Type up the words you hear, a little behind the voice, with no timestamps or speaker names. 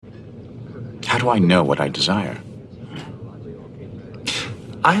do I know what I desire?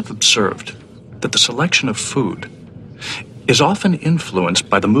 I have observed that the selection of food is often influenced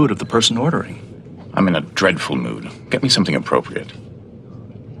by the mood of the person ordering. I'm in a dreadful mood. Get me something appropriate.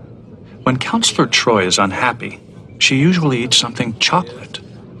 When Counselor Troy is unhappy, she usually eats something chocolate.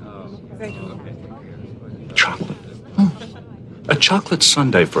 Chocolate? A chocolate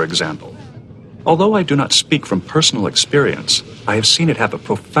sundae, for example. Although I do not speak from personal experience, I have seen it have a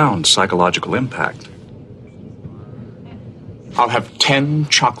profound psychological impact. I'll have 10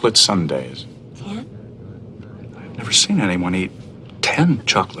 chocolate sundaes. 10? I've never seen anyone eat 10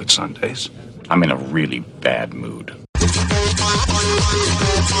 chocolate sundaes. I'm in a really bad mood.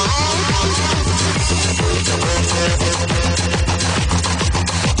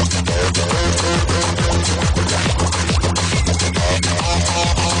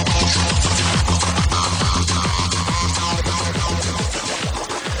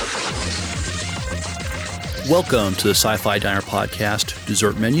 Welcome to the Sci-Fi Diner Podcast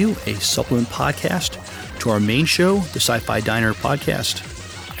Dessert Menu, a supplement podcast to our main show, the Sci-Fi Diner Podcast.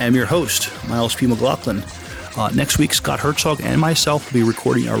 I'm your host, Miles P. McLaughlin. Next week, Scott Herzog and myself will be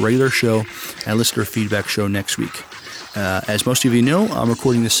recording our regular show and listener feedback show next week. As most of you know, I'm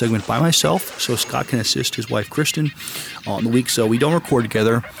recording this segment by myself, so Scott can assist his wife, Kristen, on the week so we don't record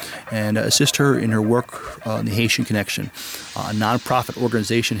together, and assist her in her work in the Haitian Connection, a nonprofit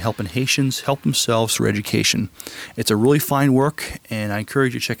organization helping Haitians help themselves through education. It's a really fine work, and I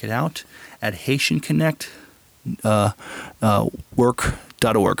encourage you to check it out at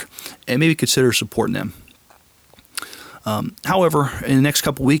HaitianConnect.org, and maybe consider supporting them. However, in the next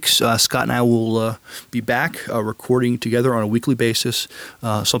couple weeks, Scott and I will be back recording together on a weekly basis,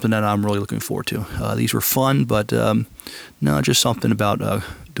 something that I'm really looking forward to. These were fun, but just something about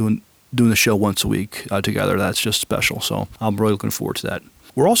doing the show once a week together. That's just special, so I'm really looking forward to that.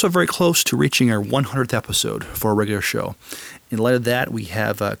 We're also very close to reaching our 100th episode for our regular show. In light of that, we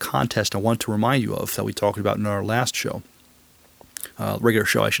have a contest I want to remind you of that we talked about in our last show. Regular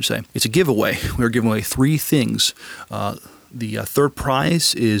show, I should say. It's a giveaway. We're giving away 3 things. The third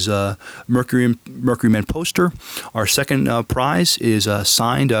prize is a Mercury Man poster. Our second prize is a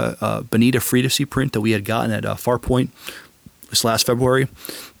signed Benita Friedesi print that we had gotten at Farpoint this last February.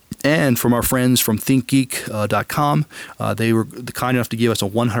 And from our friends from ThinkGeek.com, they were kind enough to give us a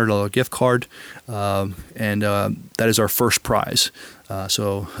 $100 gift card, and that is our first prize.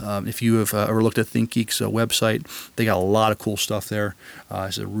 So if you have ever looked at ThinkGeek's website, they got a lot of cool stuff there.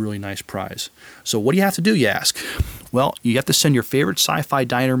 It's a really nice prize. So what do you have to do, you ask? Well, you have to send your favorite Sci-Fi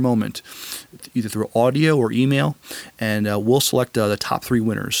Diner moment, either through audio or email, and we'll select the top 3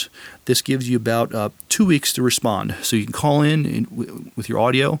 winners. This gives you about 2 weeks to respond. So you can call in with your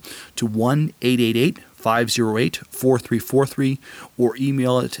audio to 1-888-508-4343 or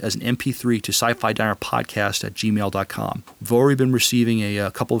email it as an MP3 to sci-fi-dinerpodcast@gmail.com. We've already been receiving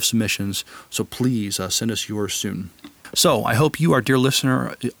a couple of submissions, so please send us yours soon. So I hope you, our dear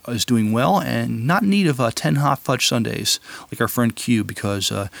listener, is doing well and not in need of 10 hot fudge sundaes like our friend Q because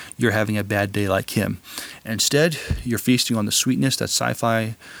you're having a bad day like him. Instead, you're feasting on the sweetness that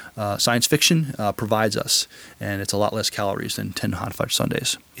sci-fi science fiction provides us, and it's a lot less calories than 10 hot fudge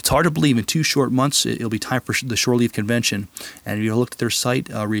sundaes. It's hard to believe in 2 short months it'll be time for the Shore Leave Convention, and if you looked at their site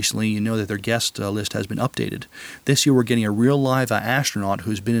recently, you know that their guest list has been updated. This year we're getting a real live astronaut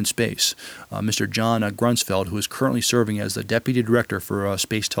who's been in space, Mr. John Grunsfeld, who is currently serving as the Deputy Director for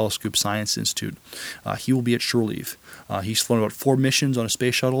Space Telescope Science Institute. He will be at Shore Leave. He's flown about 4 missions on his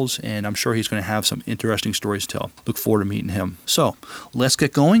space shuttles, and I'm sure he's going to have some interesting stories to tell. Look forward to meeting him. So, let's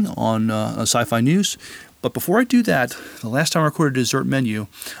get going on Sci-Fi News. But before I do that, the last time I recorded Dessert Menu,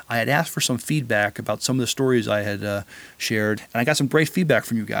 I had asked for some feedback about some of the stories I had shared, and I got some great feedback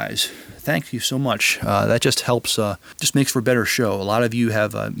from you guys. Thank you so much. That just helps, just makes for a better show. A lot of you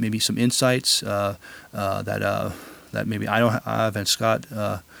have maybe some insights that maybe I don't have, and Scott,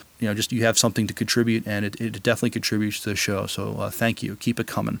 just you have something to contribute, and it definitely contributes to the show. So thank you. Keep it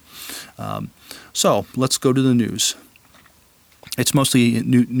coming. So let's go to the news. It's mostly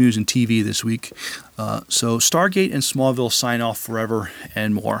news and TV this week. So Stargate and Smallville sign off forever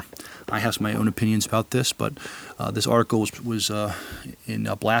and more. I have my own opinions about this, but this article was in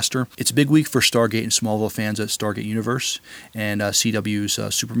Blaster. It's a big week for Stargate and Smallville fans at Stargate Universe and CW's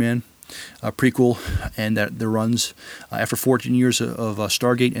Superman prequel, and that the runs after 14 years of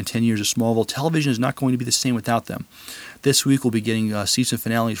Stargate and 10 years of Smallville. Television is not going to be the same without them. This week we'll be getting season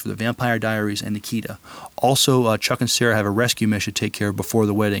finales for The Vampire Diaries and Nikita. Also, Chuck and Sarah have a rescue mission to take care of before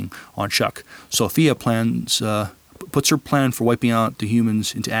the wedding on Chuck. Sophia plans puts her plan for wiping out the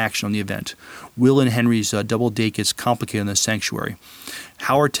humans into action on the event. Will and Henry's double date gets complicated in the sanctuary.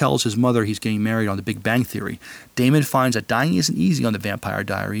 Howard tells his mother he's getting married on The Big Bang Theory. Damon finds that dying isn't easy on The Vampire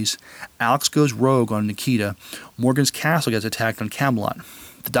Diaries. Alex goes rogue on Nikita. Morgan's castle gets attacked on Camelot.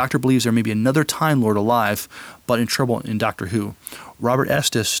 The Doctor believes there may be another Time Lord alive, but in trouble in Doctor Who. Robert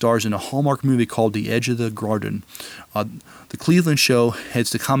Estes stars in a Hallmark movie called The Edge of the Garden. The Cleveland show heads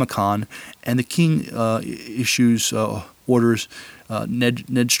to Comic-Con, and the King issues orders.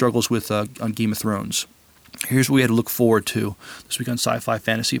 Ned struggles with on Game of Thrones. Here's what we had to look forward to this week on Sci-Fi,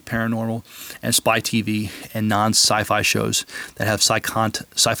 Fantasy, Paranormal, and Spy TV, and non-sci-fi shows that have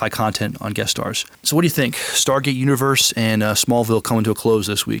sci-fi content on guest stars. So what do you think? Stargate Universe and Smallville coming to a close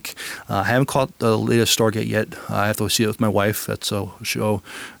this week. I haven't caught the latest Stargate yet. I have to see it with my wife. That's a show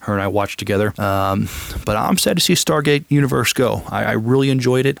her and I watched together. But I'm sad to see Stargate Universe go. I really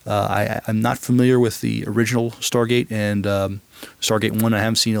enjoyed it. I'm not familiar with the original Stargate and Stargate 1. I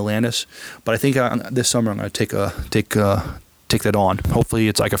haven't seen Atlantis, but I think this summer I'm going to take that on. Hopefully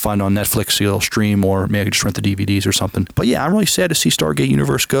I can find it on Netflix, it'll stream, or maybe I can just rent the DVDs or something. But yeah, I'm really sad to see Stargate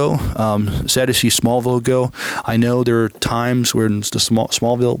Universe go. Sad to see Smallville go. I know there are times where the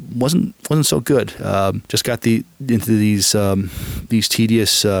Smallville wasn't so good. Just got into these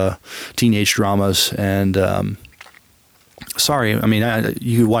tedious teenage dramas, and sorry, I mean,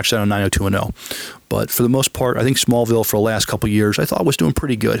 you could watch that on 90210. But for the most part, I think Smallville for the last couple of years, I thought was doing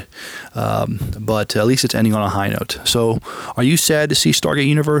pretty good. But at least it's ending on a high note. So are you sad to see Stargate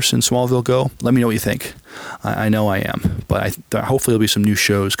Universe and Smallville go? Let me know what you think. I know I am. But hopefully there'll be some new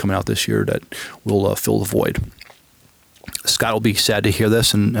shows coming out this year that will fill the void. Scott will be sad to hear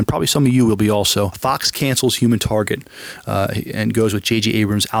this, and probably some of you will be also. Fox cancels Human Target and goes with JJ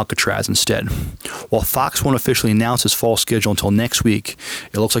Abrams' Alcatraz instead. While Fox won't officially announce its fall schedule until next week,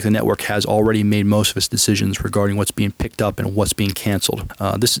 it looks like the network has already made most of its decisions regarding what's being picked up and what's being canceled.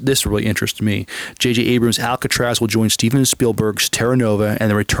 This really interests me. JJ Abrams' Alcatraz will join Steven Spielberg's Terra Nova and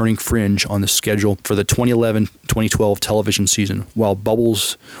the returning Fringe on the schedule for the 2011-2012 television season, while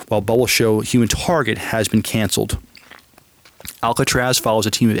Bubble's show Human Target has been canceled. Alcatraz follows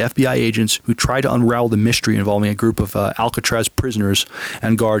a team of FBI agents who try to unravel the mystery involving a group of Alcatraz prisoners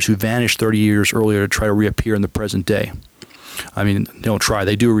and guards who vanished 30 years earlier to try to reappear in the present day. I mean, they don't try.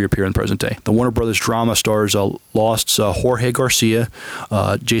 They do reappear in the present day. The Warner Brothers drama stars Lost's Jorge Garcia,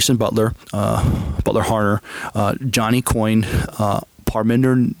 Jason Butler Harner, Johnny Coyne,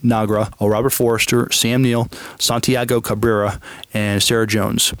 Parminder Nagra, Robert Forrester, Sam Neill, Santiago Cabrera, and Sarah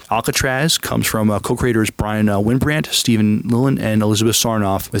Jones. Alcatraz comes from co-creators Brian Winbrandt, Stephen Lillen, and Elizabeth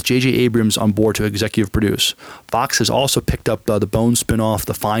Sarnoff, with J.J. Abrams on board to executive produce. Fox has also picked up the Bones spin-off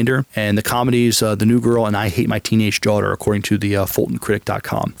The Finder, and the comedies The New Girl and I Hate My Teenage Daughter, according to the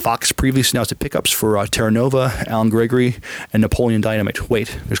FultonCritic.com. Fox previously announced the pickups for Terra Nova, Alan Gregory, and Napoleon Dynamite.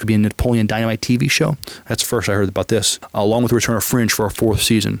 Wait, there's going to be a Napoleon Dynamite TV show? That's the first I heard about this, along with the return of Fringe for a fourth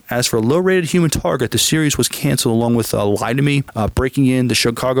season. As for low-rated Human Target, the series was canceled along with Lie to Me, Breaking In, The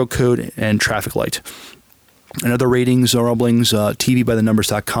Chicago Code, and Traffic Light. In other ratings or rumblings,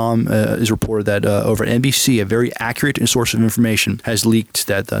 TVByTheNumbers.com is reported that over at NBC, a very accurate source of information has leaked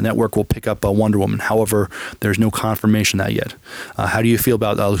that the network will pick up Wonder Woman. However, there's no confirmation of that yet. How do you feel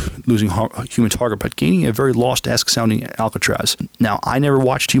about losing Human Target, but gaining a very Lost-esque sounding Alcatraz? Now, I never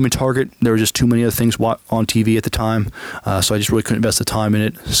watched Human Target. There were just too many other things on TV at the time, so I just really couldn't invest the time in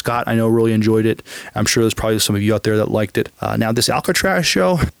it. Scott, I know, really enjoyed it. I'm sure there's probably some of you out there that liked it. Now, this Alcatraz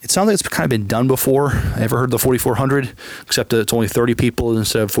show, it sounds like it's kind of been done before. Ever heard the 4,400, except that it's only 30 people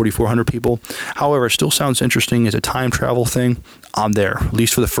instead of 4,400 people. However, it still sounds interesting as a time travel thing. I'm there, at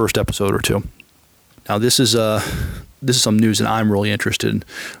least for the first episode or two. Now, this is some news that I'm really interested in.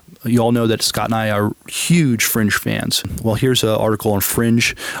 You all know that Scott and I are huge Fringe fans. Well, here's an article on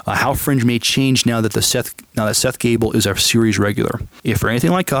Fringe, how Fringe may change now that Seth Gabel is our series regular. If you're anything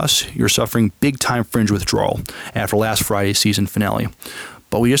like us, you're suffering big-time Fringe withdrawal after last Friday's season finale.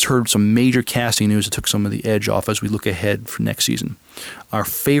 But we just heard some major casting news that took some of the edge off as we look ahead for next season. Our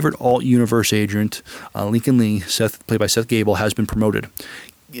favorite alt-universe agent, Lincoln Lee, played by Seth Gabel, has been promoted.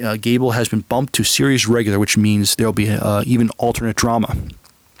 Gable has been bumped to series regular, which means there will be even alternate drama.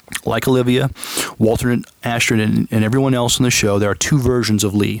 Like Olivia, Walter, Astrid, and everyone else on the show, there are two versions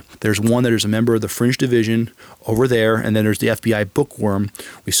of Lee. There's one that is a member of the Fringe division over there, and then there's the FBI bookworm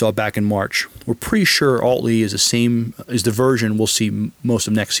we saw back in March. We're pretty sure Alt Lee is the version we'll see most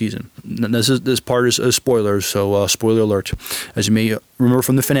of next season. This part is spoilers, so spoiler alert. As you may remember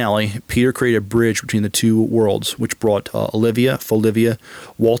from the finale, Peter created a bridge between the two worlds, which brought Olivia,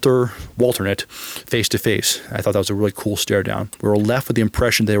 Walternate face to face. I thought that was a really cool stare down. We were left with the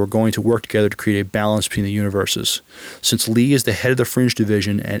impression they were going to work together to create a balance between the universes. Since Lee is the head of the Fringe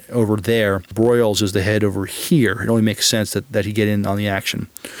division and over there, Broyles is the head over here, it only makes sense that he get in on the action.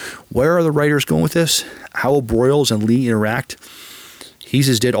 Where are the writers going with this? How will Broyles and Lee interact? He's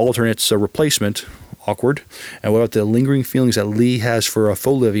his dead alternate's replacement. Awkward. And what about the lingering feelings that Lee has for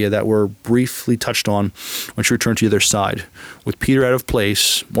Folivia that were briefly touched on when she returned to the other side? With Peter out of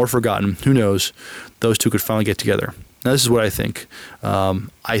place, more forgotten, who knows, those two could finally get together. Now, this is what I think.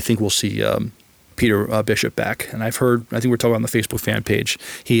 I think we'll see Peter Bishop back. And I think we're talking on the Facebook fan page,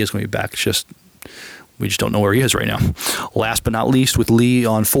 he is going to be back. We just don't know where he is right now. Last but not least, with Lee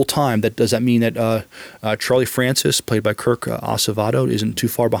on full-time, does that mean that Charlie Francis, played by Kirk Acevedo, isn't too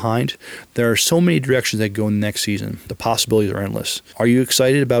far behind? There are so many directions that go in the next season. The possibilities are endless. Are you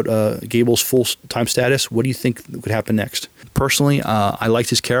excited about Gabel's full-time status? What do you think could happen next? Personally, I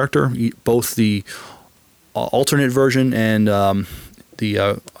liked his character, both the alternate version and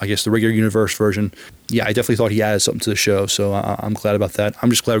the regular universe version. Yeah, I definitely thought he added something to the show, so I'm glad about that. I'm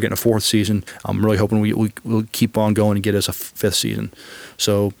just glad we're getting a 4th season. I'm really hoping we'll keep on going and get us a 5th season.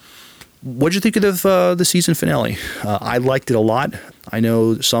 So what did you think of the season finale? I liked it a lot. I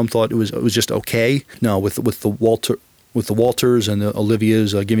know some thought it was just okay. No, with the Walters and the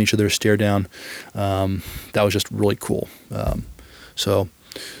Olivias giving each other a stare down, that was just really cool. So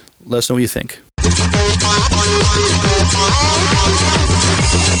let us know what you think.